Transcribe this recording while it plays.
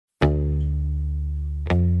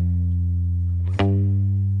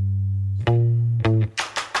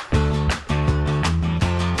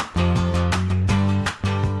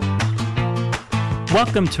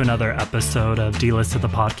Welcome to another episode of Dlisted the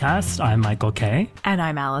podcast. I'm Michael K. And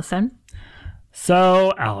I'm Allison.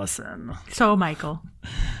 So, Allison. So, Michael.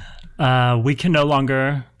 We can no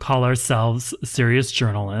longer call ourselves serious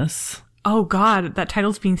journalists. Oh, God, that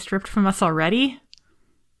title's being stripped from us already?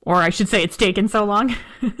 Or I should say it's taken so long.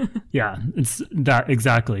 Yeah, it's that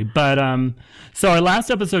exactly. But so our last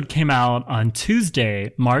episode came out on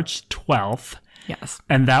Tuesday, March 12th. Yes.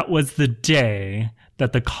 And that was the day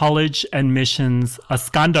that the college admissions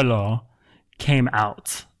scandalo came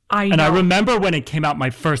out. And I remember when it came out, my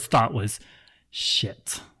first thought was,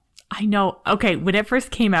 shit. I know. Okay, when it first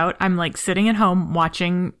came out, I'm like sitting at home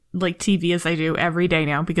watching like TV as I do every day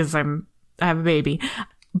now because I have a baby.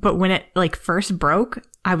 But when it like first broke,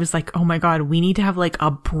 I was like, oh my God, we need to have like a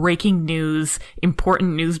breaking news,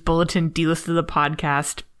 important news bulletin, Dlisted the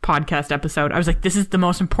podcast episode. I was like, this is the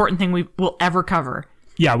most important thing we will ever cover.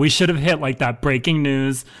 Yeah, we should have hit like that breaking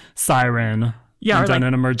news siren and done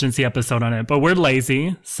an emergency episode on it. But we're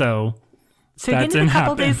lazy, so that didn't happen. A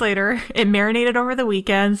couple days later, it marinated over the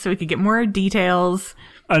weekend so we could get more details.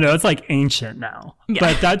 I know, it's like ancient now. Yeah.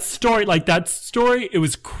 But that story, it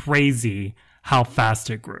was crazy how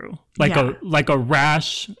fast it grew. Like a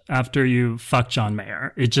rash after you fuck John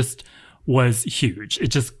Mayer. It just was huge. It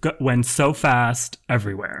just went so fast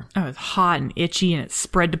everywhere. Oh, it was hot and itchy and it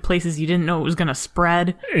spread to places you didn't know it was going to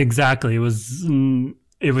spread. Exactly. It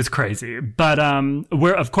was crazy. But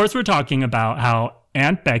we're talking about how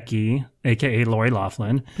Aunt Becky, aka Lori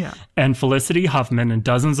Loughlin, and Felicity Huffman and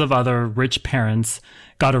dozens of other rich parents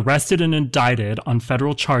got arrested and indicted on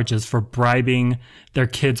federal charges for bribing their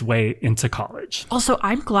kids' way into college. Also,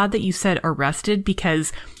 I'm glad that you said arrested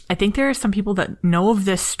because I think there are some people that know of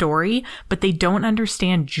this story, but they don't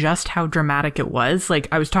understand just how dramatic it was. Like,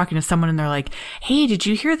 I was talking to someone and they're like, hey, did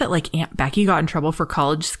you hear that like Aunt Becky got in trouble for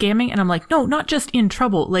college scamming? And I'm like, no, not just in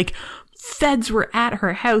trouble. Like, feds were at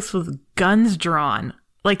her house with guns drawn.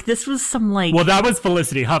 Like, this was some like... Well, that was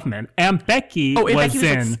Felicity Huffman. Aunt Becky was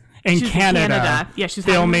in Canada. Yeah, she's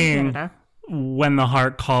filming When the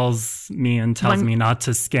Heart Calls Me and Tells Me Not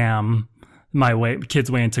to Scam My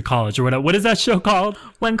Kid's Way into College or whatever. What is that show called?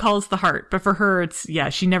 When Calls the Heart. But for her, it's,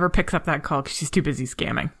 she never picks up that call because she's too busy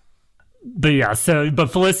scamming.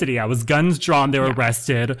 But Felicity, was guns drawn. They were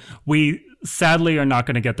arrested. We sadly are not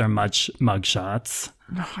going to get their mugshots.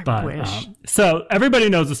 Oh, I wish. So everybody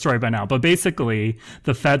knows the story by now, but basically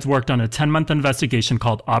the feds worked on a 10-month investigation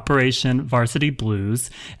called Operation Varsity Blues,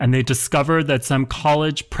 and they discovered that some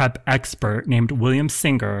college prep expert named William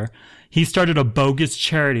Singer, he started a bogus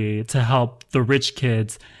charity to help the rich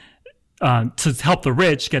kids,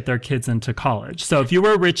 get their kids into college. So if you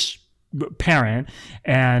were a rich parent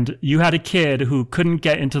and you had a kid who couldn't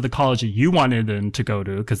get into the college that you wanted them to go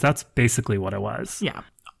to, because that's basically what it was. Yeah.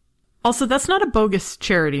 Also, that's not a bogus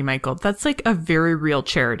charity, Michael. That's like a very real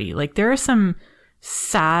charity. Like, there are some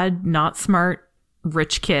sad, not smart,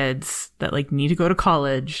 rich kids that like need to go to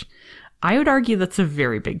college. I would argue that's a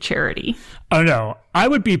very big charity. Oh, no. I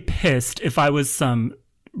would be pissed if I was some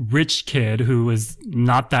rich kid who was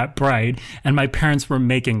not that bright and my parents were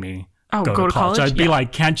making me go to college. I'd be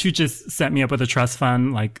like, can't you just set me up with a trust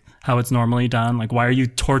fund like how it's normally done? Like, why are you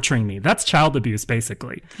torturing me? That's child abuse,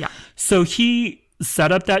 basically. Yeah. So he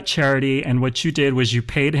set up that charity, and what you did was you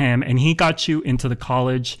paid him and he got you into the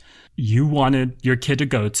college you wanted your kid to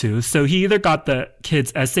go to. So he either got the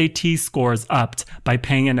kid's SAT scores upped by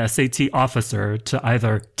paying an SAT officer to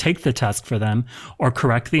either take the test for them or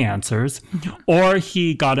correct the answers, or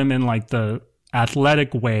he got him in like the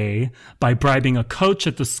athletic way by bribing a coach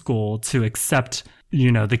at the school to accept,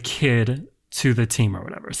 the kid to the team or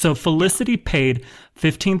whatever. So Felicity paid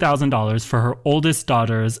 $15,000 for her oldest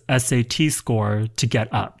daughter's SAT score to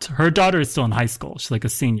get upped. Her daughter is still in high school. She's like a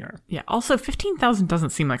senior. Yeah. Also, $15,000 doesn't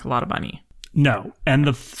seem like a lot of money. No.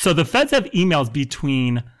 And so the feds have emails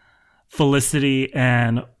between Felicity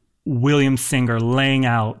and William Singer laying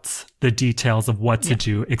out the details of what to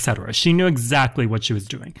do, etc. She knew exactly what she was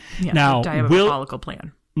doing. Yeah, now, diabolical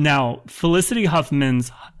plan. Now, Felicity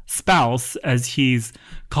Huffman's spouse, as he's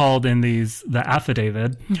called in the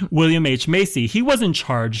affidavit, William H. Macy, he wasn't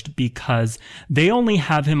charged because they only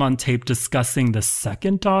have him on tape discussing the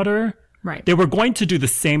second daughter. Right. They were going to do the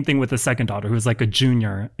same thing with the second daughter, who was like a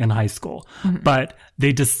junior in high school. But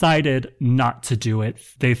they decided not to do it.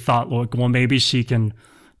 They thought, look, well, maybe she can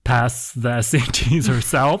pass the SATs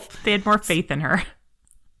herself. They had more faith in her.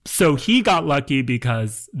 So he got lucky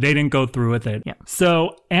because they didn't go through with it. Yeah.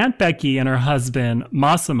 So Aunt Becky and her husband,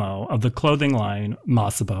 Massimo, of the clothing line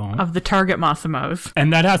Massimo. Of the Target Massimos.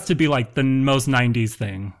 And that has to be like the most 90s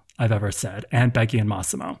thing I've ever said. Aunt Becky and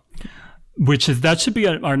Massimo. that should be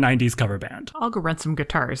our 90s cover band. I'll go rent some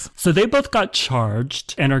guitars. So they both got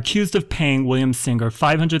charged and are accused of paying William Singer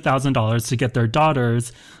 $500,000 to get their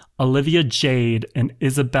daughters, Olivia Jade and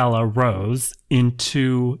Isabella Rose,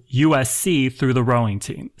 into USC through the rowing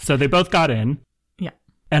team. So they both got in. Yeah.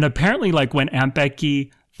 And apparently, like, when Aunt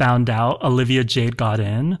Becky found out Olivia Jade got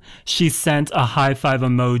in, she sent a high five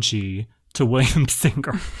emoji to William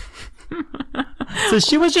Singer. So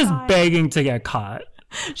she was just begging to get caught.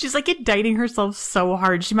 She's like indicting herself so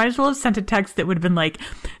hard. She might as well have sent a text that would have been like,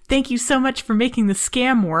 thank you so much for making the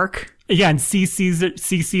scam work. Yeah, and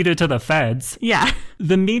CC'd it to the feds. Yeah.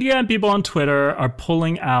 The media and people on Twitter are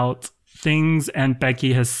pulling out things Aunt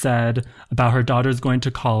Becky has said about her daughters going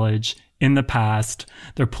to college in the past.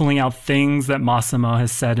 They're pulling out things that Massimo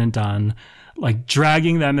has said and done, like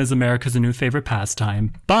dragging them as America's new favorite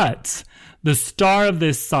pastime. But the star of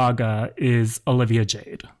this saga is Olivia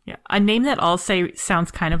Jade. Yeah, a name that I'll say sounds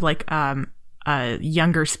kind of like a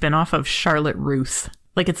younger spinoff of Charlotte Russe.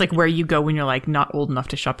 Like, it's like where you go when you're like not old enough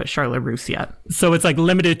to shop at Charlotte Russe yet. So it's like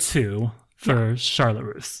limited to for Charlotte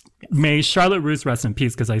Russe. Yes. May Charlotte Russe rest in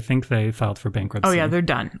peace, because I think they filed for bankruptcy. Oh yeah, they're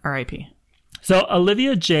done. R.I.P. So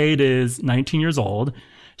Olivia Jade is 19 years old.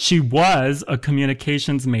 She was a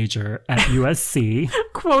communications major at USC.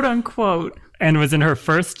 Quote unquote. And was in her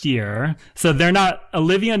first year. So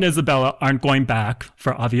Olivia and Isabella aren't going back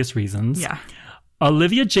for obvious reasons. Yeah.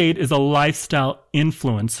 Olivia Jade is a lifestyle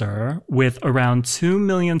influencer with around 2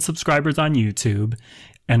 million subscribers on YouTube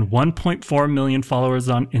and 1.4 million followers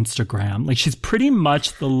on Instagram. Like, she's pretty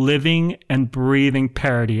much the living and breathing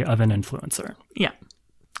parody of an influencer. Yeah.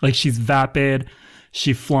 Like, she's vapid.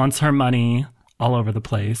 She flaunts her money all over the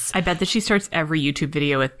place. I bet that she starts every YouTube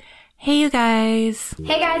video with, hey, you guys.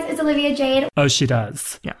 Hey, guys, it's Olivia Jade. Oh, she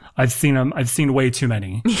does. Yeah. I've seen them. I've seen way too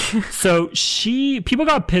many. So people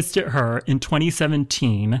got pissed at her in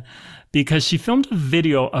 2017 because she filmed a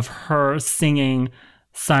video of her singing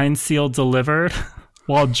Signed, Sealed, Delivered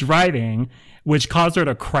while driving, which caused her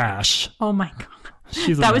to crash. Oh my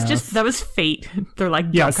God. That was fate. They're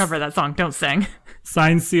like, don't cover that song. Don't sing.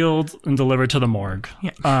 Signed, sealed, and delivered to the morgue.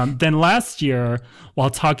 Yeah. Then last year, while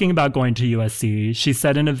talking about going to USC, she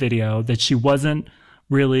said in a video that she wasn't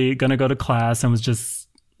really going to go to class and was just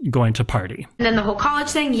going to party. And then the whole college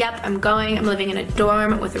thing, yep, I'm going. I'm living in a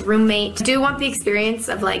dorm with a roommate. I do want the experience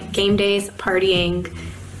of like game days, partying.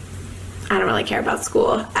 I don't really care about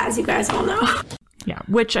school, as you guys all know. Yeah,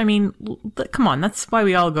 which, I mean, come on, that's why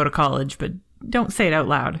we all go to college, but don't say it out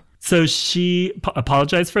loud. So she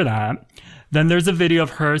apologized for that. Then there's a video of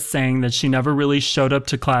her saying that she never really showed up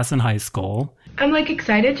to class in high school. I'm like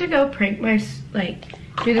excited to go prank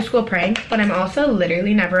do the school prank, but I'm also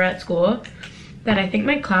literally never at school. That I think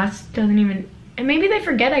my class doesn't even, and maybe they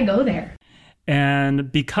forget I go there.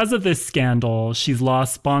 And because of this scandal, she's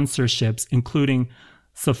lost sponsorships, including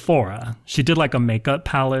Sephora. She did like a makeup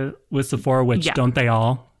palette with Sephora, which don't they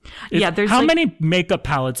all? How many makeup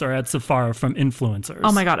palettes are at Sephora from influencers?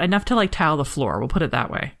 Oh my God, enough to like tile the floor. We'll put it that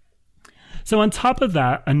way. So on top of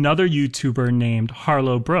that, another YouTuber named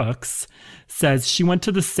Harlow Brooks says she went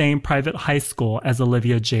to the same private high school as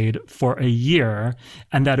Olivia Jade for a year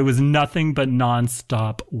and that it was nothing but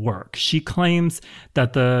nonstop work. She claims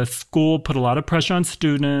that the school put a lot of pressure on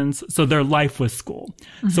students, so their life was school.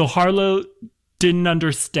 Mm-hmm. So Harlow didn't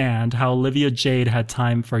understand how Olivia Jade had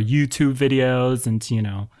time for YouTube videos and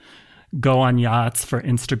to, go on yachts for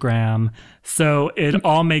Instagram. So it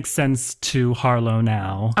all makes sense to Harlow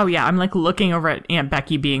now. Oh yeah, I'm like looking over at Aunt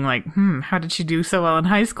Becky being like, how did she do so well in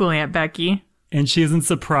high school, Aunt Becky? And she isn't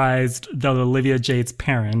surprised that Olivia Jade's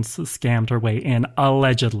parents scammed her way in,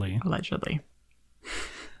 allegedly. Allegedly.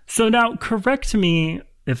 So now, correct me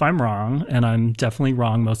if I'm wrong, and I'm definitely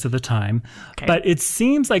wrong most of the time, okay, but it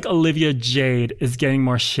seems like Olivia Jade is getting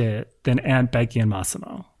more shit than Aunt Becky and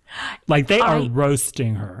Massimo. Like, they are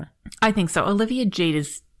roasting her. I think so. Olivia Jade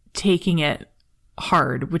is taking it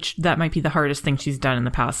hard, which that might be the hardest thing she's done in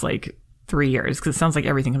the past, 3 years, because it sounds like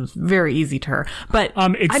everything comes very easy to her. But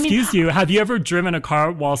excuse you, have you ever driven a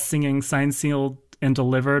car while singing Signed, Sealed, and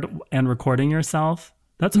Delivered and recording yourself?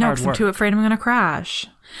 That's hard work. No, because I'm too afraid I'm going to crash.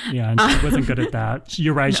 Yeah, and she wasn't good at that.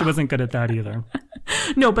 You're right, she wasn't good at that either.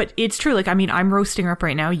 No, but it's true. I'm roasting her up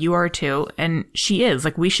right now. You are too. And she is.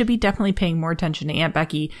 We should be definitely paying more attention to Aunt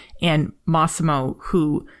Becky and Massimo,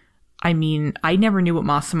 who, I never knew what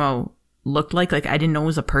Massimo looked like. I didn't know he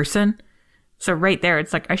was a person. So right there,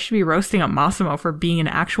 it's I should be roasting up Massimo for being an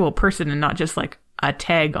actual person and not just a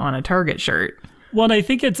tag on a Target shirt. Well, and I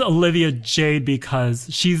think it's Olivia Jade because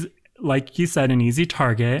she's, like you said, an easy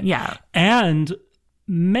target. Yeah. And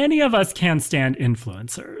many of us can't stand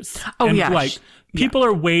influencers. Oh, and yeah. Like, people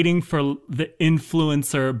are waiting for the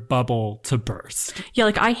influencer bubble to burst. Yeah,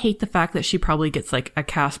 like, I hate the fact that she probably gets, like, a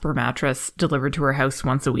Casper mattress delivered to her house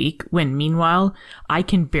once a week, when meanwhile, I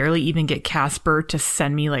can barely even get Casper to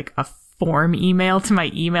send me, like, a form email to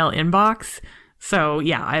my email inbox. So,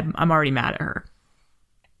 yeah, I'm already mad at her.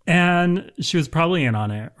 And she was probably in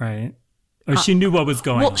on it, right? Or she knew what was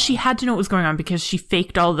going on. Well, she had to know what was going on because she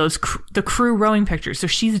faked all those the crew rowing pictures. So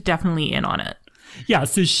she's definitely in on it. Yeah.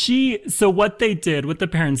 So what the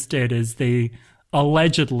parents did is they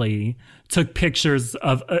allegedly took pictures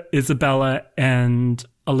of Isabella and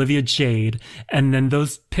Olivia Jade. And then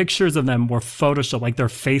those pictures of them were photoshopped, like their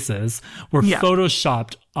faces were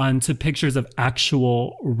photoshopped onto pictures of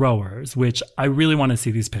actual rowers, which I really want to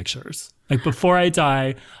see these pictures. Like, before I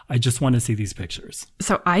die, I just want to see these pictures.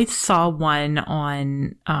 So I saw one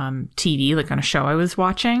on TV, like on a show I was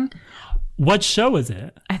watching. What show is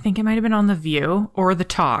it? I think it might have been on The View or The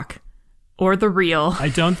Talk or The Real. I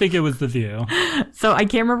don't think it was The View. So I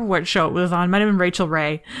can't remember what show it was on. It might have been Rachel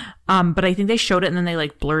Ray. But I think they showed it and then they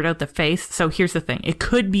like blurred out the face. So here's the thing. It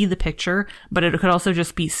could be the picture, but it could also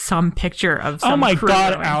just be some picture of some Oh my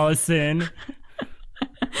God, rowing. Allison.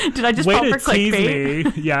 Did I just Way fall to for tease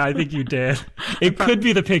clickbait? me. Yeah, I think you did. It could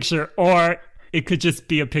be the picture, or it could just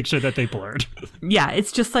be a picture that they blurred. Yeah,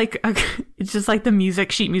 it's just like the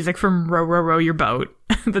sheet music from Row, Row, Row Your Boat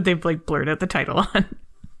that they've like blurred out the title on.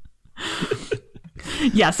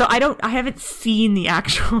 Yeah, so I haven't seen the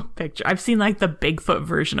actual picture. I've seen like the Bigfoot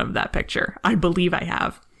version of that picture. I believe I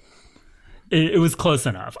have. It was close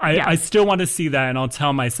enough. I still want to see that, and I'll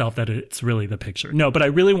tell myself that it's really the picture. No, but I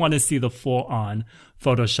really want to see the full-on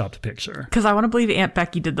photoshopped picture. Because I want to believe Aunt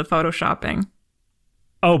Becky did the photoshopping.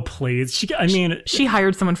 Oh, please. She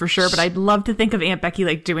hired someone for sure, but I'd love to think of Aunt Becky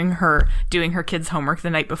like doing her kids' homework the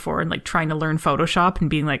night before and like trying to learn Photoshop and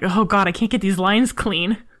being like, oh God, I can't get these lines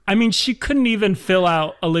clean. I mean, she couldn't even fill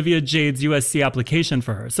out Olivia Jade's USC application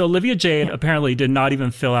for her. So Olivia Jade apparently did not even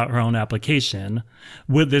fill out her own application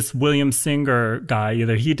with this William Singer guy.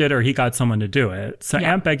 Either he did or he got someone to do it. So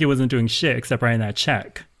Aunt Becky wasn't doing shit except writing that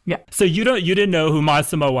check. Yeah. So you didn't know who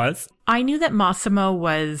Massimo was? I knew that Massimo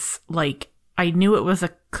was like, I knew it was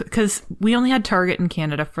because we only had Target in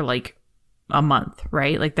Canada for like a month,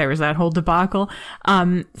 right? Like there was that whole debacle.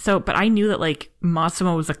 But I knew that like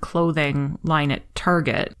Massimo was a clothing line at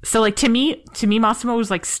Target. So like to me, Massimo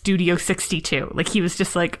was like Studio 62. Like he was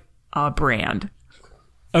just like a brand.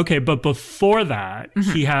 Okay, but before that,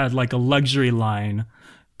 he had like a luxury line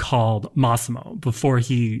called Massimo before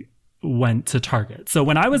he went to Target. So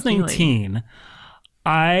when I was 19,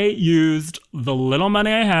 I used the little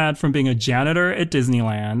money I had from being a janitor at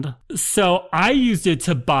Disneyland. So I used it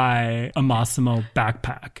to buy a Massimo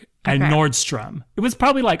backpack at Nordstrom. It was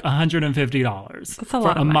probably like $150. That's a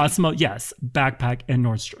lot of money. Massimo, yes, backpack at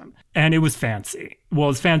Nordstrom. And it was fancy. Well, it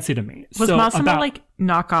was fancy to me. Was Massimo like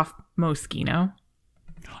knockoff Moschino?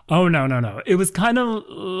 Oh, no. It was kind of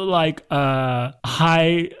like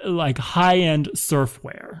high-end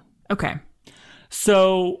surfwear. Okay.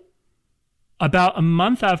 So about a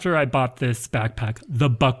month after I bought this backpack, the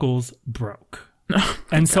buckles broke.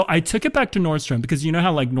 And so I took it back to Nordstrom because you know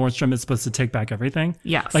how like Nordstrom is supposed to take back everything?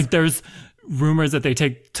 Yes. Like there's rumors that they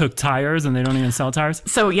took tires and they don't even sell tires.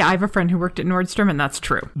 So yeah, I have a friend who worked at Nordstrom and that's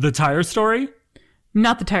true. The tire story?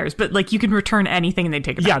 Not the tires, but like you can return anything and they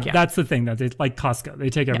take it back. Yeah, that's the thing. That they like Costco. They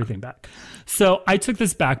take everything back. So I took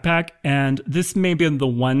this backpack and this may be the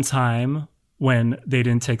one time when they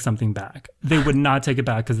didn't take something back. They would not take it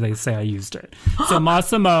back because they say I used it. So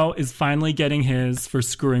Massimo is finally getting his for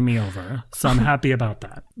screwing me over. So I'm happy about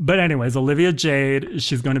that. But anyways, Olivia Jade,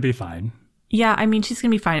 she's going to be fine. Yeah, I mean, she's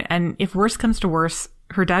going to be fine. And if worse comes to worse,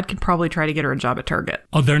 her dad could probably try to get her a job at Target.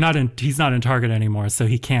 Oh, he's not in Target anymore, so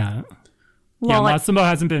he can't. Well, Massimo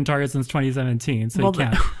hasn't been in Target since 2017, so he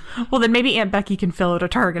can't. Then maybe Aunt Becky can fill out a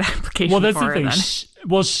Target application. Well, that's for the her thing.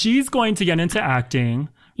 Well, she's going to get into acting.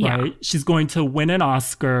 Right? She's going to win an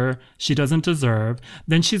Oscar she doesn't deserve.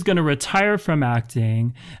 Then she's going to retire from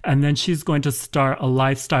acting. And then she's going to start a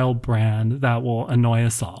lifestyle brand that will annoy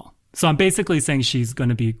us all. So I'm basically saying she's going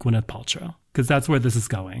to be Gwyneth Paltrow because that's where this is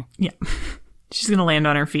going. Yeah. She's going to land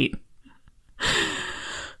on her feet.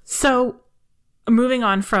 So moving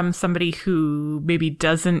on from somebody who maybe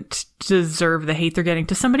doesn't deserve the hate they're getting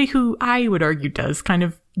to somebody who I would argue does kind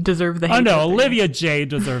of deserve the hate. Oh no, Olivia Jade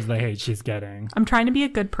deserves the hate she's getting. I'm trying to be a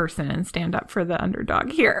good person and stand up for the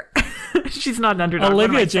underdog here. She's not an underdog.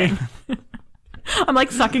 Olivia Jade. I'm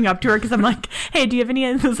like sucking up to her because I'm like, hey, do you have any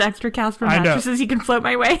of those extra Casper mattresses you can float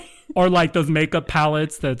my way? Or like those makeup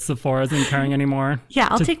palettes that Sephora isn't carrying anymore. Yeah,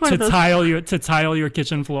 I'll take one of those. To tile your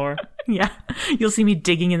kitchen floor. Yeah, you'll see me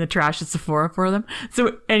digging in the trash at Sephora for them.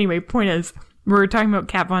 So anyway, point is, we're talking about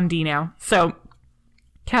Kat Von D now. So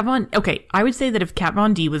okay, I would say that if Kat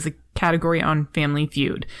Von D was a category on Family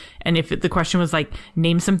Feud, and if the question was like,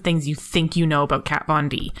 name some things you think you know about Kat Von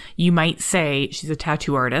D, you might say she's a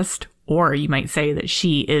tattoo artist, or you might say that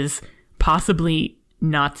she is possibly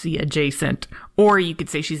Nazi adjacent, or you could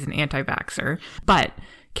say she's an anti-vaxxer. But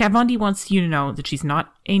Kat Von D wants you to know that she's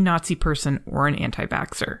not a Nazi person or an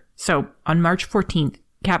anti-vaxxer. So on March 14th,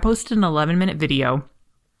 Kat posted an 11-minute video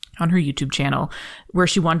on her YouTube channel where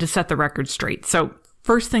she wanted to set the record straight. So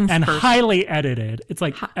first things and first. And highly edited. It's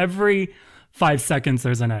like every 5 seconds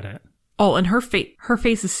there's an edit. Oh, and her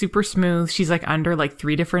face is super smooth. She's like under like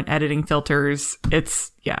 3 different editing filters.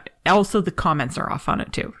 It's, yeah. Also, the comments are off on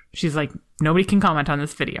it too. She's like, nobody can comment on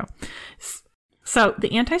this video. So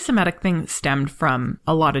the anti-Semitic thing stemmed from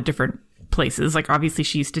a lot of different places. Like obviously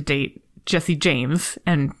she used to date Jesse James,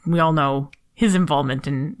 and we all know his involvement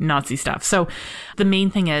in Nazi stuff. So the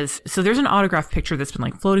main thing is, so there's an autograph picture that's been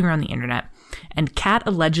like floating around the internet, and Kat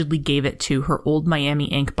allegedly gave it to her old Miami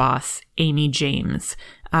Ink boss, Amy James,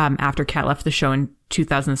 after Kat left the show in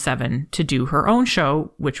 2007 to do her own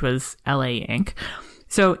show, which was LA Ink.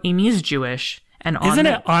 So Amy is Jewish, and isn't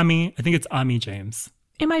it Ami? I think it's Ami James.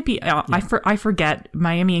 It might be. Yeah. I forget.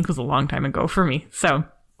 Miami Ink was a long time ago for me, so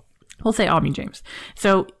we'll say Ami James.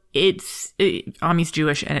 So Ami's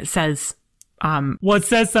Jewish, and it says. Well, it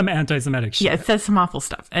says some anti-Semitic shit. Yeah, it says some awful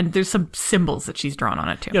stuff. And there's some symbols that she's drawn on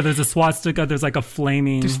it too. Yeah, there's a swastika. There's like a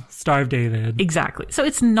flaming Star of David. Exactly. So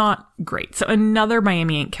it's not great. So another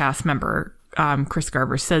Miami Ink cast member, Chris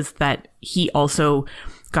Garver, says that he also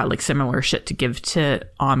got like similar shit to give to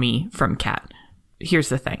Ami from Kat. Here's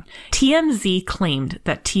the thing. TMZ claimed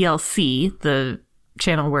that TLC, the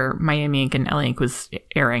channel where Miami Ink and LA Ink was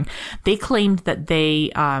airing, they claimed that they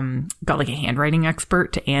got like a handwriting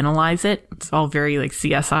expert to analyze it. It's all very like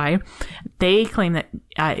CSI. They claim that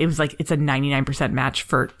it was like it's a 99% match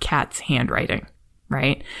for Kat's handwriting,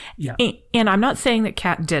 right? Yeah. And I'm not saying that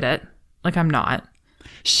Kat did it. Like, I'm not.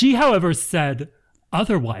 She, however, said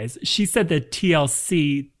otherwise. She said that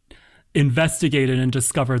TLC investigated and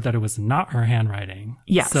discovered that it was not her handwriting.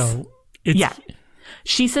 Yes. So it's... Yeah.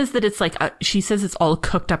 She says that it's like, she says it's all a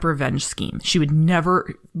cooked up revenge scheme. She would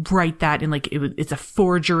never write that in like, it's a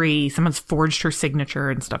forgery. Someone's forged her signature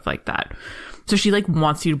and stuff like that. So she like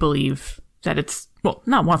wants you to believe that it's, well,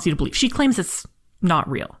 not wants you to believe. She claims it's not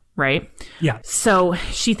real, right? Yeah. So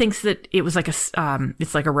she thinks that it was like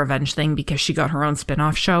it's like a revenge thing because she got her own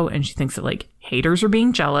spin-off show, and she thinks that like haters are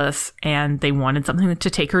being jealous and they wanted something to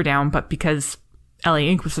take her down. But because LA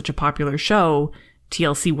Ink was such a popular show,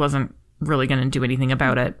 TLC wasn't really going to do anything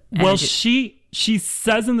about it. And well, she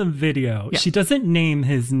says in the video, she doesn't name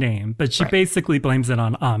his name, but she basically blames it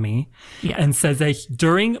on Ami and says that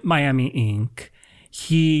during Miami Ink,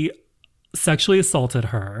 he sexually assaulted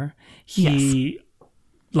her. He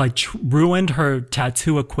ruined her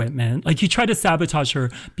tattoo equipment. Like he tried to sabotage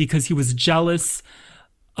her because he was jealous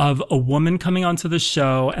of a woman coming onto the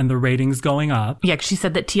show and the ratings going up. Yeah, she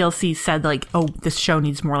said that TLC said like, oh, this show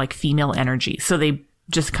needs more like female energy. So they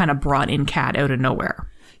just kind of brought in Kat out of nowhere.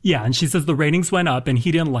 Yeah, and she says the ratings went up and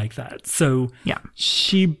he didn't like that. So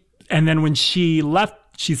and then when she left,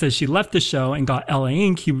 she says she left the show and got LA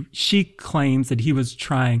Ink. She claims that he was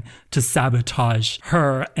trying to sabotage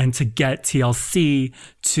her and to get TLC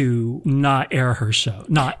to not air her show,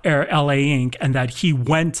 not air LA Ink, and that he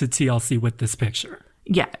went to TLC with this picture.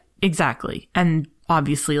 Yeah, exactly. And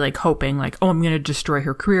obviously like hoping like, oh, I'm going to destroy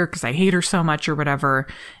her career because I hate her so much or whatever.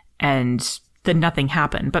 And then nothing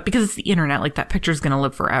happened. But because it's the internet, like that picture is going to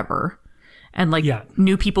live forever. And like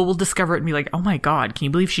new people will discover it and be like, oh my God, can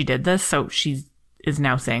you believe she did this? So she is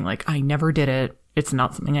now saying like, I never did it. It's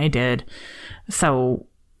not something I did. So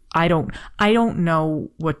I don't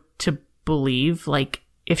know what to believe. Like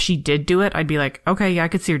if she did do it, I'd be like, okay, yeah, I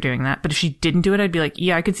could see her doing that. But if she didn't do it, I'd be like,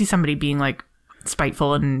 yeah, I could see somebody being like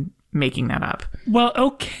spiteful and making that up. Well,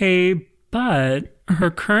 okay, but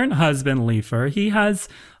her current husband, Leifer, he has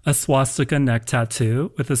a swastika neck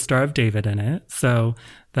tattoo with a Star of David in it. So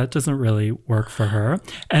that doesn't really work for her.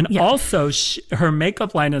 And also her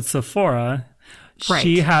makeup line at Sephora,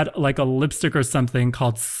 she had like a lipstick or something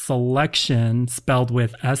called Selection, spelled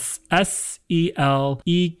with Selektion,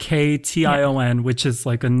 which is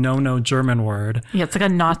like a no German word. Yeah, it's like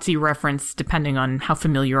a Nazi reference depending on how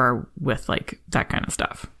familiar you are with like that kind of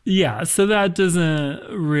stuff. Yeah, so that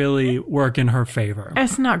doesn't really work in her favor.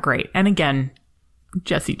 It's not great. And again,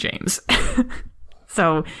 Jesse James.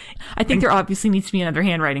 So I think there obviously needs to be another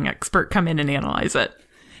handwriting expert come in and analyze it.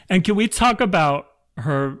 And can we talk about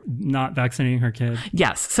her not vaccinating her kid?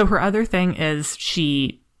 Yes. So her other thing is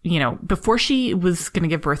she, before she was going to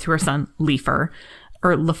give birth to her son,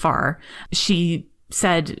 Lafar, she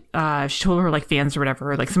said, she told her like fans or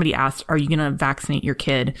whatever, like somebody asked, are you going to vaccinate your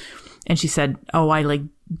kid? And she said, oh, I like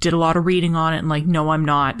did a lot of reading on it and like, no, I'm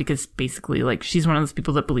not, because basically like she's one of those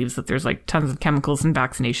people that believes that there's like tons of chemicals in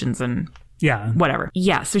vaccinations and whatever.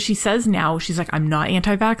 Yeah. So she says now she's like, I'm not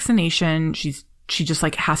anti-vaccination. She just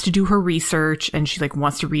like has to do her research and she like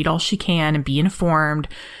wants to read all she can and be informed.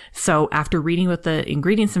 So after reading with the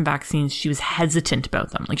ingredients in vaccines, she was hesitant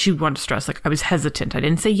about them. Like she wanted to stress, like I was hesitant. I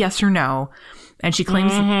didn't say yes or no. And she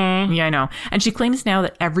claims, yeah, I know. And she claims now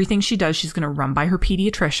that everything she does, she's going to run by her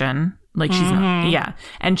pediatrician. Like she's not, yeah.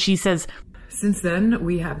 And she says, since then,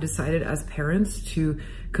 we have decided as parents to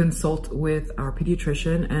consult with our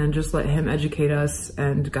pediatrician and just let him educate us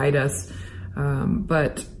and guide us.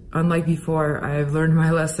 But unlike before, I've learned my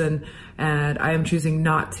lesson and I am choosing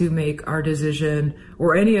not to make our decision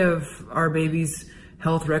or any of our baby's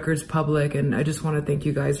health records public. And I just want to thank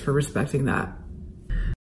you guys for respecting that.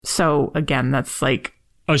 So again, that's like...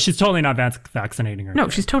 Oh, she's totally not vaccinating her. No,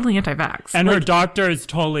 kid. She's totally anti-vax. And her doctor is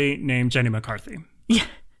totally named Jenny McCarthy. Yeah.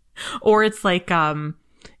 Or it's like some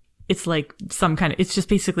kind of... It's just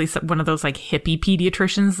basically one of those like hippie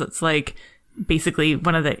pediatricians that's like... Basically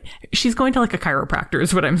she's going to like a chiropractor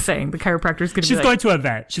is what I'm saying. The chiropractor is going to She's going to a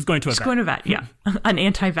vet. She's going to a vet, yeah. An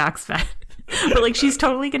anti-vax vet. But like she's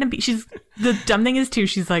totally going to be... The dumb thing is too,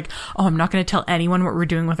 she's like, oh, I'm not going to tell anyone what we're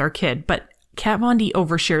doing with our kid. But Kat Von D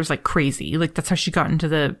overshares like crazy. Like that's how she got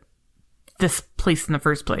into this place in the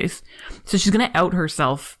first place. So she's going to out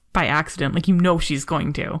herself by accident. Like, she's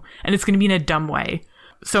going to, and it's going to be in a dumb way.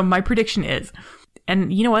 So my prediction is,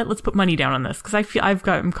 and you know what? Let's put money down on this because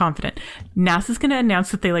I'm confident. NASA's going to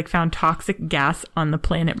announce that they like found toxic gas on the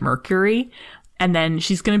planet Mercury. And then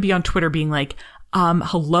she's going to be on Twitter being like,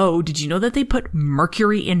 hello, did you know that they put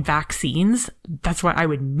mercury in vaccines? That's why I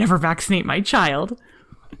would never vaccinate my child.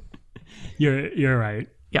 You're right.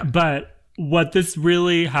 Yeah. But what this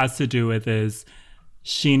really has to do with is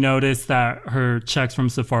she noticed that her checks from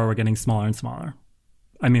Sephora were getting smaller and smaller.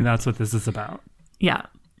 I mean, that's what this is about. Yeah.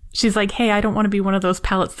 She's like, hey, I don't want to be one of those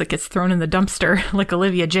pellets that gets thrown in the dumpster like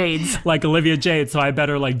Olivia Jade's. Like Olivia Jade, so I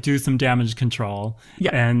better like do some damage control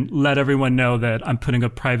and let everyone know that I'm putting a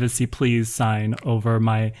privacy please sign over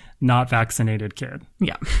my not vaccinated kid.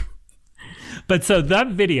 Yeah. But so that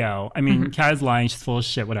video, I mean, Kat is lying, she's full of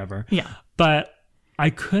shit, whatever. Yeah. But I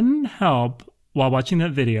couldn't help while watching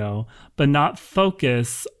that video, but not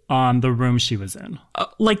focus on the room she was in.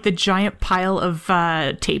 Like the giant pile of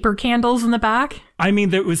taper candles in the back? I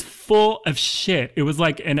mean, it was full of shit. It was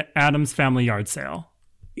like an Addams Family yard sale.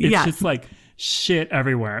 It's just like shit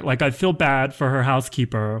everywhere. Like I feel bad for her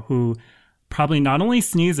housekeeper who probably not only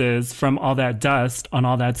sneezes from all that dust on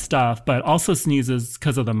all that stuff, but also sneezes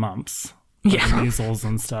because of the mumps. Yeah. Measles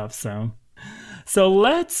and stuff. So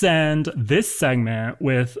let's end this segment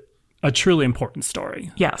with a truly important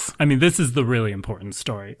story. Yes. I mean, this is the really important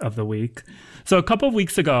story of the week. So a couple of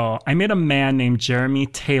weeks ago, I made a man named Jeremy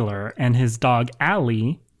Taylor and his dog,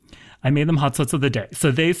 Allie. I made them hot sauce of the day. So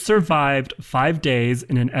they survived 5 days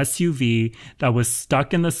in an SUV that was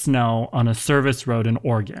stuck in the snow on a service road in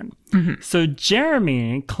Oregon. Mm-hmm. So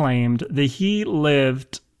Jeremy claimed that he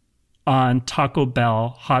lived on Taco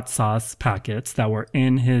Bell hot sauce packets that were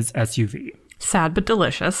in his SUV. Sad but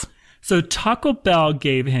delicious. So Taco Bell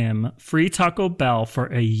gave him free Taco Bell for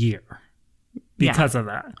a year because of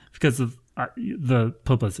that, because of the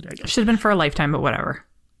publicity, I guess. Should have been for a lifetime, but whatever.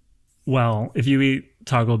 Well, if you eat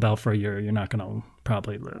Taco Bell for a year, you're not going to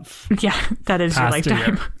probably live. Yeah, that is your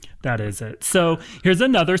lifetime. That is it. So here's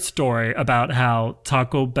another story about how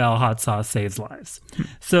Taco Bell hot sauce saves lives.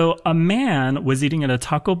 So a man was eating at a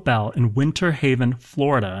Taco Bell in Winter Haven,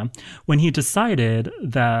 Florida, when he decided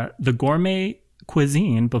that the gourmet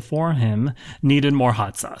cuisine before him needed more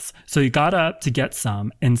hot sauce. So he got up to get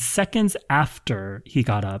some, and seconds after he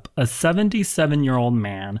got up, a 77-year-old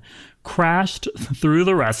man crashed through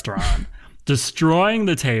the restaurant, destroying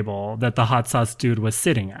the table that the hot sauce dude was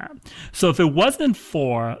sitting at. So if it wasn't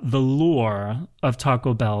for the lure of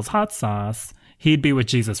Taco Bell's hot sauce, he'd be with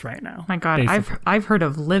Jesus right now. My God, I've heard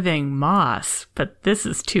of living moss, but this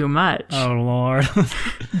is too much. Oh, Lord.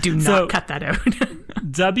 Do not cut that out.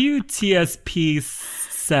 WTSP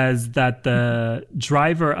says that the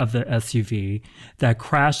driver of the SUV that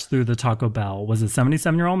crashed through the Taco Bell was a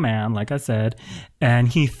 77-year-old man, like I said, and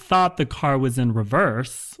he thought the car was in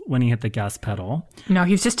reverse when he hit the gas pedal. No,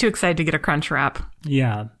 he was just too excited to get a crunch wrap.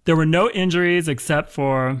 Yeah. There were no injuries except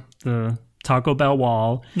for the Taco Bell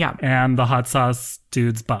wall. Yeah. And the hot sauce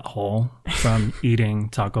dude's butthole from eating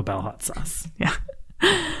Taco Bell hot sauce. Yeah.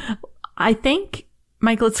 I think,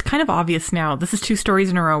 Michael, it's kind of obvious now. This is 2 stories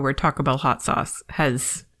in a row where Taco Bell hot sauce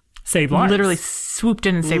has saved lives. Literally swooped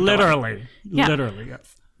in and saved lives. Literally,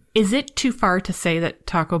 yes. Is it too far to say that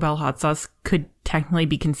Taco Bell hot sauce could technically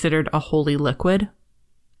be considered a holy liquid?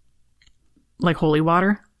 Like holy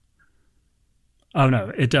water? Oh,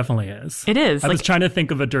 no, it definitely is. It is. I was trying to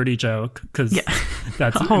think of a dirty joke because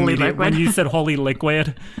that's holy liquid. When you said holy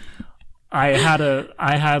liquid, I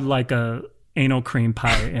had like a anal cream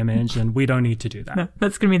pie image, and we don't need to do that. No,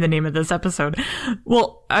 that's going to be the name of this episode.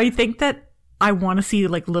 Well, I think that I want to see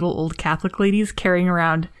like little old Catholic ladies carrying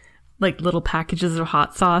around like little packages of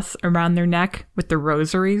hot sauce around their neck with their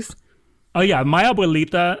rosaries. Oh, yeah. My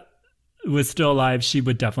abuelita was still alive. She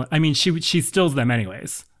would definitely, I mean, she steals them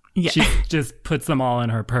anyways. Yeah. She just puts them all in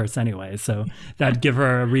her purse anyway. So that'd give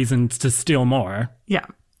her a reason to steal more. Yeah.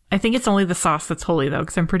 I think it's only the sauce that's holy, though,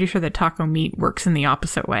 because I'm pretty sure that taco meat works in the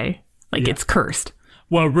opposite way. Like, it's cursed.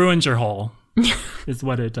 Well, it ruins your whole is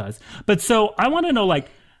what it does. But so I want to know, like,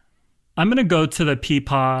 I'm going to go to the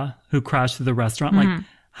peepaw who crashed through the restaurant. Mm-hmm. Like,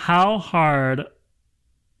 how hard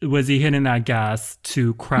was he hitting that gas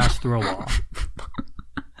to crash through a wall?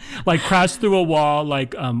 Like, crash through a wall,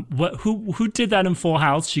 like, who did that in Full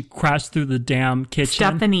House? She crashed through the damn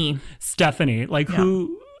kitchen. Stephanie. Like,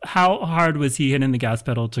 how hard was he hitting the gas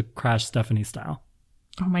pedal to crash Stephanie style?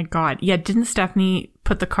 Oh my God. Yeah, didn't Stephanie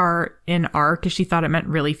put the car in R because she thought it meant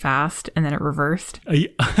really fast and then it reversed?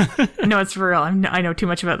 No, it's for real. I know too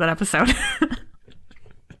much about that episode.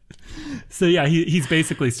 So yeah, he's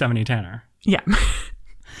basically Stephanie Tanner. Yeah.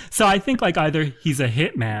 So I think like either he's a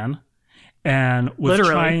hitman and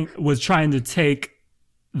was trying to take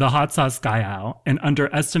the hot sauce guy out and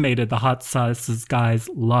underestimated the hot sauce guy's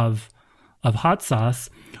love of hot sauce,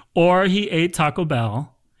 or he ate Taco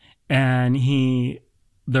Bell and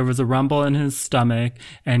there was a rumble in his stomach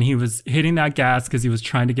and he was hitting that gas because he was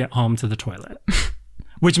trying to get home to the toilet.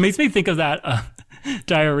 Which makes me think of that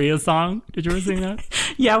diarrhea song. Did you ever sing that?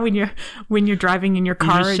 Yeah, when you're driving in your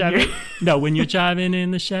car. No, when you're driving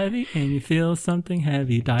in the Chevy and you feel something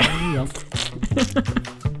heavy, diarrhea.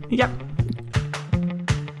 Yep.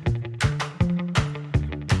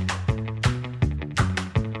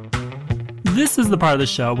 This is the part of the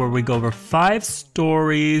show where we go over 5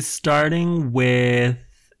 stories, starting with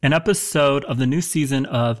an episode of the new season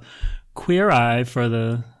of Queer Eye for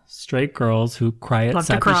the straight girls who cry at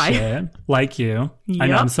sappy shit, like you. Yep. I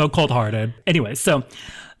know, I'm so cold-hearted. Anyway, so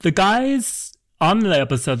the guys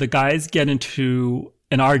get into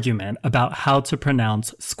an argument about how to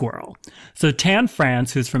pronounce squirrel. So Tan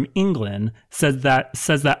France, who's from England, says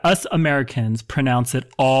that us Americans pronounce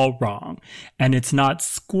it all wrong, and it's not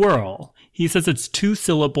squirrel. He says it's 2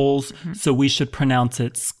 syllables, so we should pronounce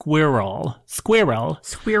it squirrel. Squirrel.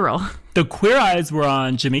 The Queer Eyes were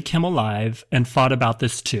on Jimmy Kimmel Live and fought about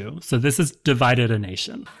this too. So this has divided a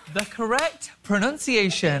nation. The correct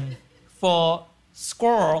pronunciation for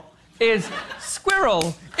squirrel is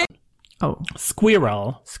squirrel.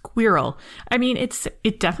 Squirrel. I mean,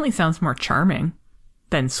 it definitely sounds more charming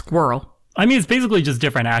than squirrel. I mean, it's basically just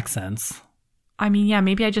different accents. I mean, yeah,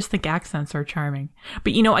 maybe I just think accents are charming.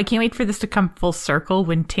 But, you know, I can't wait for this to come full circle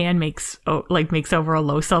when Tan makes over a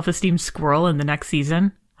low self-esteem squirrel in the next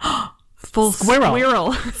season. Full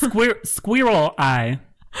squirrel. Squirrel Eye.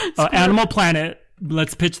 Animal Planet.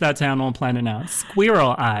 Let's pitch that to Animal Planet now.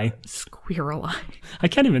 Squirrel Eye. I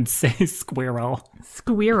can't even say squirrel.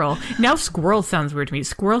 Now squirrel sounds weird to me.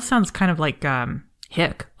 Squirrel sounds kind of like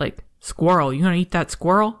hick. Like, squirrel. You gonna eat that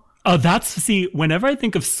squirrel? Oh, whenever I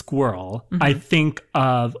think of squirrel, I think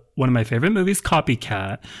of one of my favorite movies,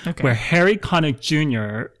 Copycat, where Harry Connick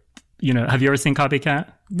Jr., have you ever seen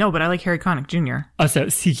Copycat? No, but I like Harry Connick Jr. So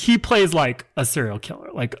he plays like a serial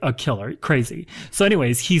killer, like a killer, crazy. So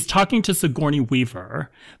anyways, he's talking to Sigourney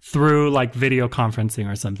Weaver through like video conferencing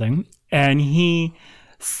or something, and he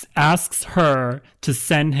asks her to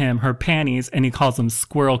send him her panties, and he calls them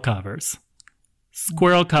squirrel covers.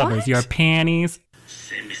 Squirrel covers, what? Your panties.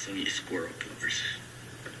 Send me some of your squirrel covers.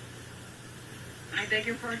 I beg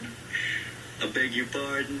your pardon? I beg your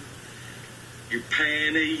pardon? Your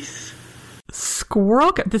panties.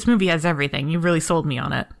 This movie has everything. You really sold me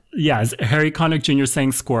on it. Yeah, it's Harry Connick Jr.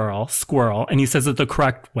 saying squirrel, and he says it the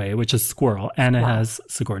correct way, which is squirrel, and it has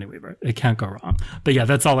Sigourney Weaver. It can't go wrong. But yeah,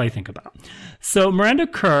 that's all I think about. So Miranda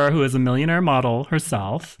Kerr, who is a millionaire model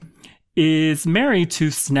herself, is married to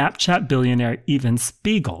Snapchat billionaire Evan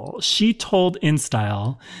Spiegel. She told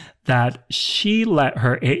InStyle that she let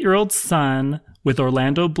her 8-year-old son with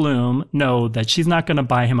Orlando Bloom know that she's not going to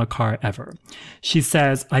buy him a car ever. She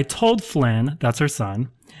says, I told Flynn, that's her son,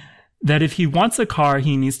 that if he wants a car,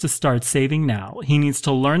 he needs to start saving now. He needs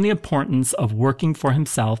to learn the importance of working for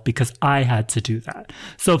himself because I had to do that.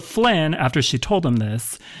 So Flynn, after she told him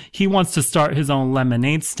this, he wants to start his own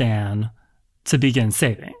lemonade stand to begin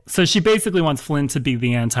saving. So she basically wants Flynn to be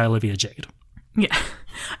the anti-Olivia Jade. Yeah.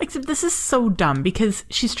 Except this is so dumb because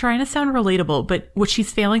she's trying to sound relatable, but what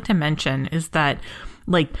she's failing to mention is that,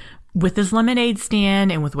 like, with his lemonade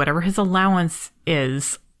stand and with whatever his allowance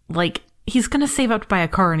is, like, he's going to save up to buy a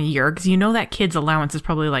car in a year because you know that kid's allowance is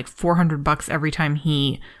probably like $400 every time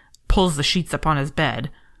he pulls the sheets up on his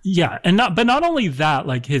bed. Yeah. But not only that,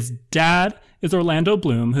 like his dad is Orlando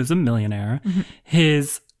Bloom, who's a millionaire. Mm-hmm.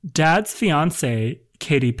 His dad's fiance,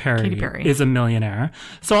 Katy Perry, is a millionaire.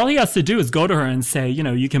 So all he has to do is go to her and say, you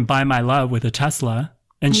know, you can buy my love with a Tesla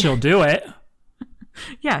and she'll do it.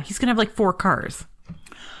 Yeah. He's going to have like 4 cars.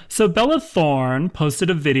 So Bella Thorne posted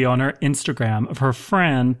a video on her Instagram of her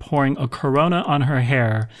friend pouring a Corona on her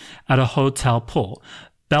hair at a hotel pool.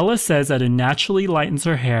 Bella says that it naturally lightens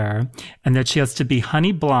her hair and that she has to be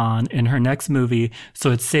honey blonde in her next movie,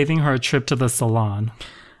 so it's saving her a trip to the salon.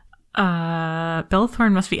 Bella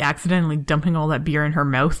Thorne must be accidentally dumping all that beer in her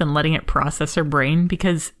mouth and letting it process her brain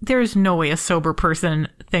because there's no way a sober person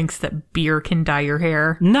thinks that beer can dye your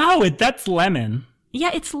hair. No, that's lemon.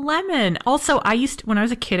 Yeah, it's lemon. Also, when I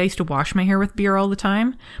was a kid, I used to wash my hair with beer all the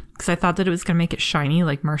time because I thought that it was going to make it shiny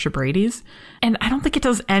like Marsha Brady's. And I don't think it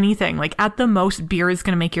does anything. Like, at the most, beer is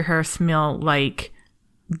going to make your hair smell like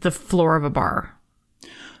the floor of a bar.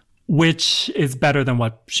 Which is better than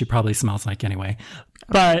what she probably smells like anyway.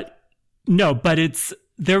 Okay.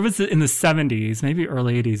 There was in the 70s, maybe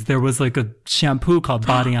early 80s, there was like a shampoo called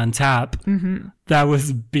Body on Tap. Mm-hmm. That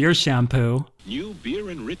was beer shampoo. New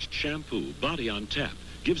beer-enriched shampoo, Body on Tap,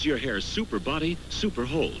 gives your hair super body, super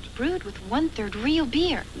hold. Brewed with 1/3 real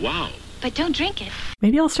beer. Wow. But don't drink it.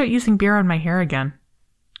 Maybe I'll start using beer on my hair again.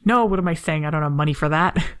 No, what am I saying? I don't have money for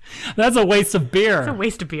that. That's a waste of beer. It's a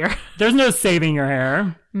waste of beer. There's no saving your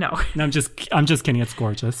hair. No. I'm just kidding. It's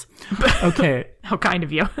gorgeous. Okay. How kind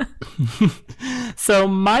of you. So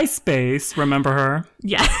MySpace, remember her?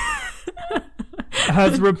 Yeah.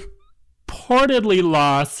 has reportedly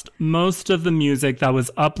lost most of the music that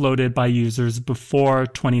was uploaded by users before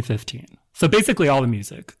 2015. So basically all the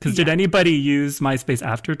music. Because did anybody use MySpace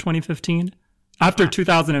after 2015? After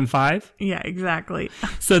 2005? Yeah, exactly.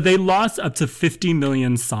 So they lost up to 50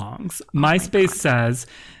 million songs. MySpace says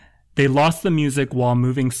they lost the music while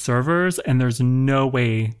moving servers and there's no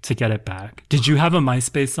way to get it back. Did you have a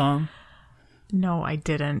MySpace song? No, I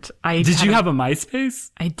didn't. Did you have a MySpace?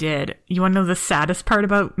 I did. You want to know the saddest part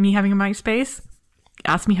about me having a MySpace?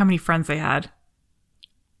 Ask me how many friends I had.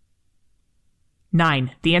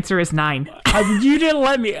 9. The answer is 9. You didn't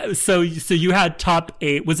let me. So you had top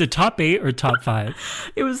 8. Was it top 8 or top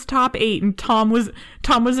 5? It was top 8, and Tom was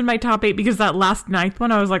in my top 8 because that last 9th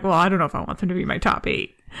one, I was like, well, I don't know if I want him to be my top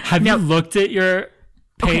 8. Have you looked at your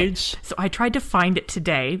page? Okay, so I tried to find it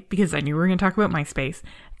today because I knew we were going to talk about MySpace.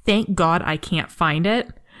 Thank God I can't find it.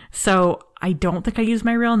 So I don't think I used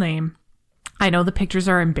my real name. I know the pictures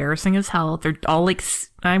are embarrassing as hell. They're all like,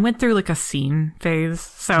 I went through like a scene phase.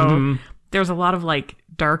 So there's a lot of like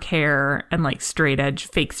dark hair and like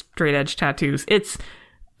fake straight edge tattoos.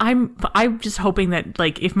 I'm just hoping that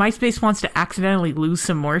like if MySpace wants to accidentally lose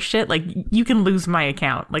some more shit, like you can lose my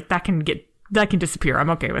account. Like that can disappear. I'm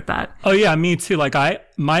okay with that. Oh yeah, me too. Like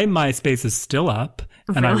my MySpace is still up.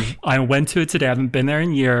 And really? I went to it today. I haven't been there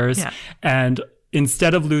in years. Yeah. And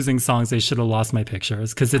instead of losing songs, they should have lost my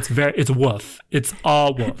pictures because it's woof. It's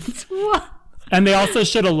all woof. It's woof. And they also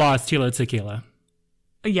should have lost Tila Tequila.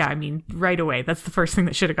 Yeah, I mean, right away. That's the first thing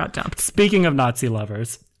that should have got dumped. Speaking of Nazi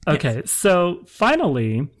lovers. Okay, So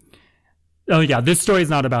finally... Oh, yeah, this story is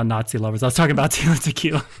not about Nazi lovers. I was talking about Tila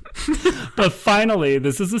Tequila. But finally,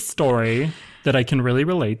 this is a story that I can really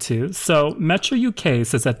relate to. So Metro UK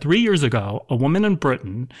says that 3 years ago, a woman in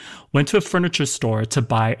Britain went to a furniture store to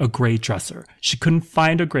buy a gray dresser. She couldn't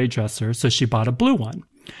find a gray dresser, so she bought a blue one.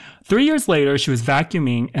 3 years later, she was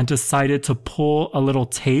vacuuming and decided to pull a little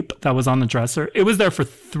tape that was on the dresser. It was there for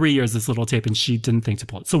 3 years, this little tape, and she didn't think to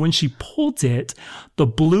pull it. So when she pulled it, the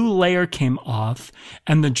blue layer came off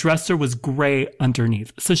and the dresser was gray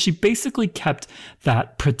underneath. So she basically kept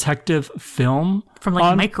that protective film from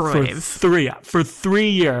like microwaves for 3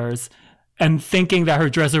 years and thinking that her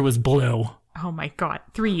dresser was blue. Oh my God,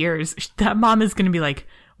 3 years. That mom is going to be like,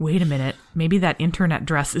 wait a minute, maybe that internet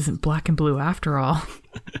dress isn't black and blue after all.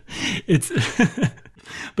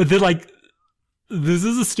 But they're like, this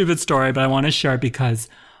is a stupid story, but I want to share it because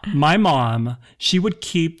my mom, she would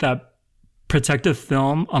keep that protective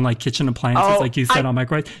film on like kitchen appliances, like you said, on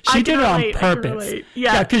microwave. She did it on purpose.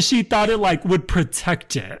 Yeah, because she thought it like would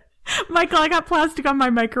protect it. Michael, I got plastic on my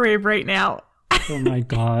microwave right now. Oh my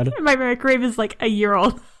God. My microwave is like a year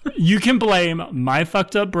old. You can blame my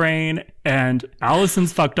fucked up brain and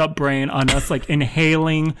Allison's fucked up brain on us like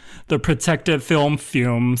inhaling the protective film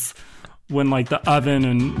fumes when like the oven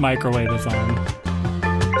and microwave is on.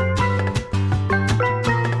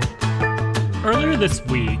 Earlier this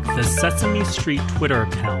week, the Sesame Street Twitter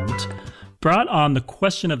account brought on the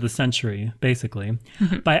question of the century, basically,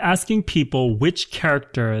 by asking people which Sesame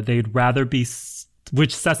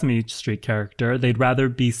Street character they'd rather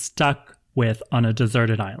be stuck with on a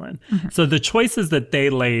deserted island. So the choices that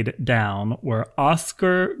they laid down were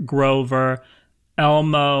Oscar, Grover,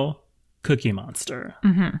 Elmo, Cookie Monster.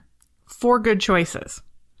 4 good choices.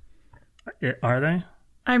 Are they?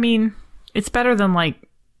 I mean, it's better than like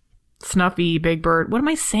Snuffy, Big Bird. What am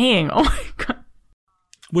I saying? Oh my God.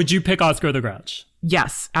 Would you pick Oscar the Grouch?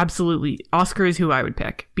 Yes, absolutely. Oscar is who I would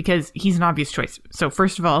pick because he's an obvious choice. So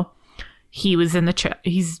first of all, he lives in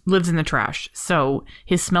the trash. So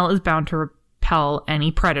his smell is bound to repel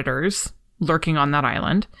any predators lurking on that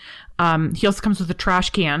island. He also comes with a trash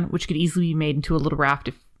can, which could easily be made into a little raft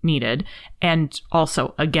if needed. And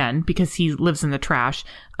also, again, because he lives in the trash,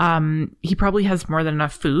 he probably has more than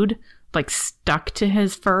enough food like stuck to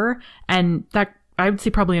his fur. And that, I would say,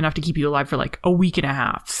 probably enough to keep you alive for like a week and a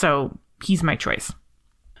half. So he's my choice.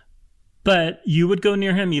 But you would go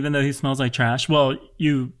near him even though he smells like trash? Well,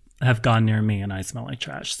 you have gone near me and I smell like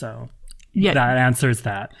trash, so that answers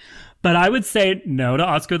that. But I would say no to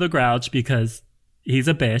Oscar the Grouch because he's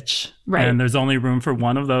a bitch, right? And there's only room for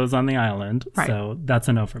one of those on the island, right? So that's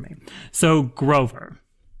a no for me. So Grover,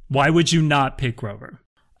 why would you not pick Grover?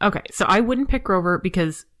 Okay, so I wouldn't pick Grover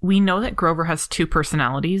because we know that Grover has 2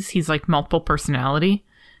 personalities. He's like multiple personality.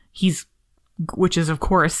 Which is, of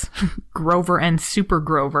course, Grover and Super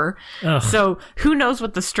Grover. Ugh. So who knows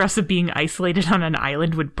what the stress of being isolated on an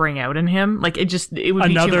island would bring out in him. Like, it would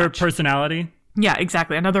be another too much. Personality? Yeah,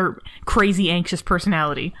 exactly. Another crazy, anxious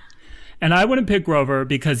personality. And I wouldn't pick Grover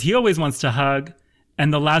because he always wants to hug.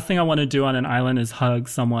 And the last thing I want to do on an island is hug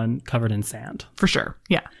someone covered in sand. For sure.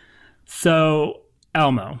 Yeah. So,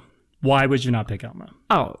 Elmo. Why would you not pick Elmo?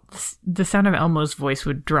 Oh, the sound of Elmo's voice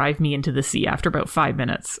would drive me into the sea after about 5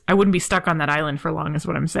 minutes. I wouldn't be stuck on that island for long, is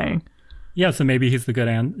what I'm saying. Yeah, so maybe he's the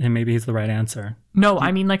and maybe he's the right answer. No,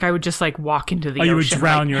 I mean, like, I would just, like, walk into the ocean. You would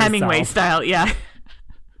drown yourself. Hemingway style, yeah.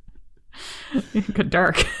 Good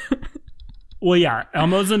dark. Well, yeah,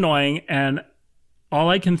 Elmo's annoying, and all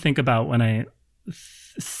I can think about when I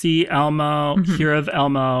see Elmo, hear of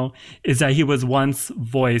Elmo, is that he was once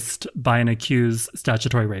voiced by an accused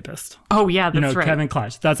statutory rapist. Oh, yeah, that's right. Kevin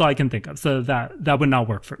Clash. That's all I can think of. So that would not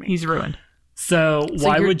work for me. He's ruined. So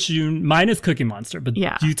why would you... Mine is Cookie Monster, but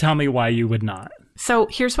you tell me why you would not. So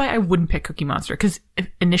here's why I wouldn't pick Cookie Monster, because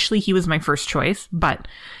initially he was my first choice, but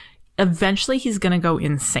eventually he's going to go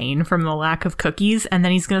insane from the lack of cookies, and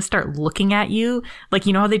then he's going to start looking at you. Like,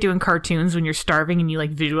 you know how they do in cartoons when you're starving and you, like,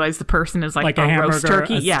 visualize the person as, like a hamburger, roast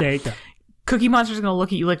turkey? A steak. Cookie Monster's going to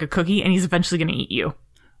look at you like a cookie, and he's eventually going to eat you.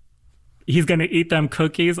 He's going to eat them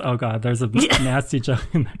cookies? Oh, God, there's a nasty joke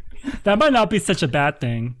in there. That might not be such a bad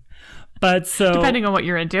thing. But so... Depending on what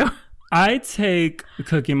you're into. I take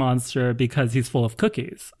Cookie Monster because he's full of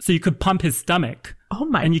cookies. So you could pump his stomach. Oh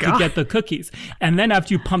my God. And you could get the cookies. And then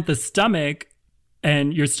after you pump the stomach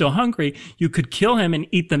and you're still hungry, you could kill him and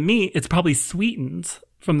eat the meat. It's probably sweetened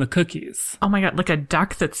from the cookies. Oh my God. Like a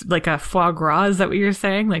duck that's like a foie gras. Is that what you're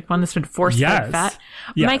saying? Like one that's been forced like fat?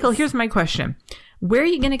 Yes. Michael, here's my question. Where are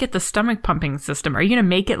you going to get the stomach pumping system? Are you going to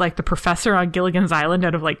make it like the professor on Gilligan's Island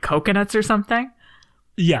out of like coconuts or something?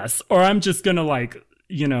 Yes. Or I'm just going to like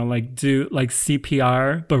do like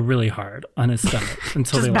CPR, but really hard on his stomach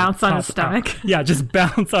until just they bounce on his stomach. Yeah, just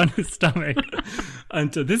bounce on his stomach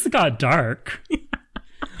until this got dark.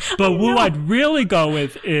 But who I'd really go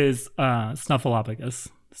with is Snuffleupagus.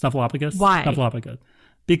 Snuffleupagus? Why? Snuffleupagus.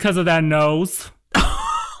 Because of that nose.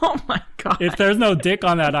 Oh my God. If there's no dick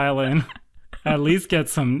on that island, at least get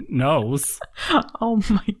some nose. Oh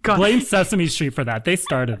my God. Blame Sesame Street for that. They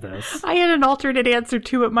started this. I had an alternate answer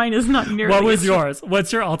too, but mine is not nearly. What was yours?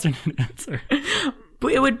 What's your alternate answer?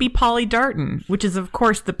 It would be Polly Darton, which is, of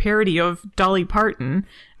course, the parody of Dolly Parton,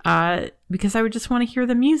 because I would just want to hear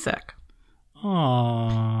the music.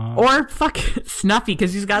 Aww. Or fuck Snuffy,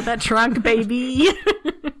 because he's got that trunk, baby.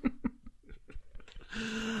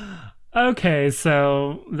 Okay,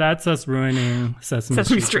 so that's us ruining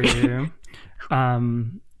Sesame Street.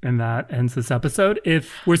 And that ends this episode.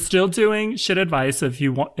 If we're still doing shit advice, if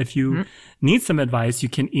you need some advice, you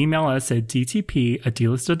can email us at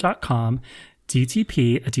dtp@dlisted.com.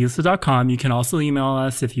 dtp@dlisted.com. You can also email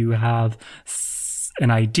us if you have an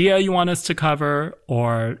idea you want us to cover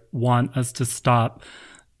or want us to stop,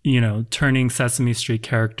 turning Sesame Street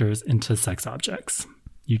characters into sex objects.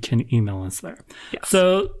 You can email us there. Yes.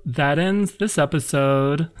 So that ends this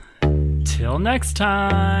episode. Till next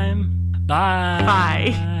time. Bye.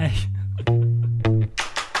 Bye.